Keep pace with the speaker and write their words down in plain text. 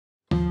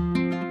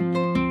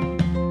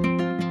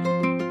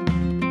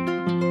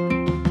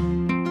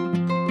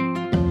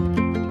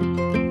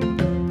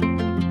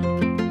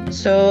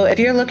So if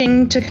you're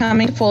looking to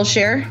come into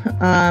Fulshear,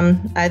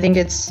 I think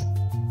it's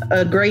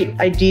a great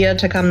idea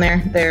to come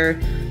there. They're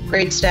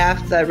great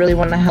staff that really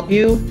want to help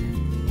you,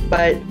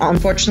 but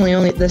unfortunately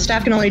only the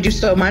staff can only do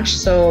so much.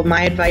 So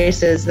my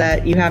advice is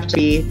that you have to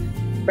be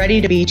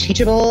ready to be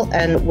teachable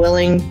and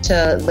willing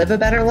to live a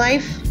better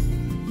life.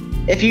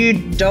 If you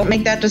don't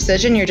make that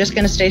decision, you're just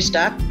going to stay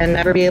stuck and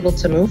never be able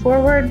to move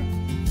forward.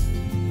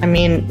 I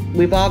mean,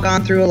 we've all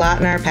gone through a lot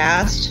in our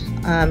past,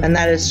 and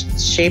that has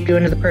shaped you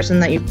into the person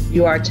that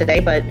you are today.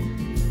 But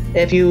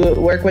if you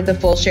work with the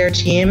Fulshear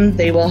team,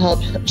 they will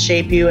help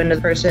shape you into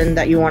the person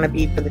that you want to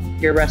be for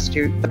the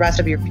rest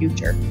of your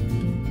future.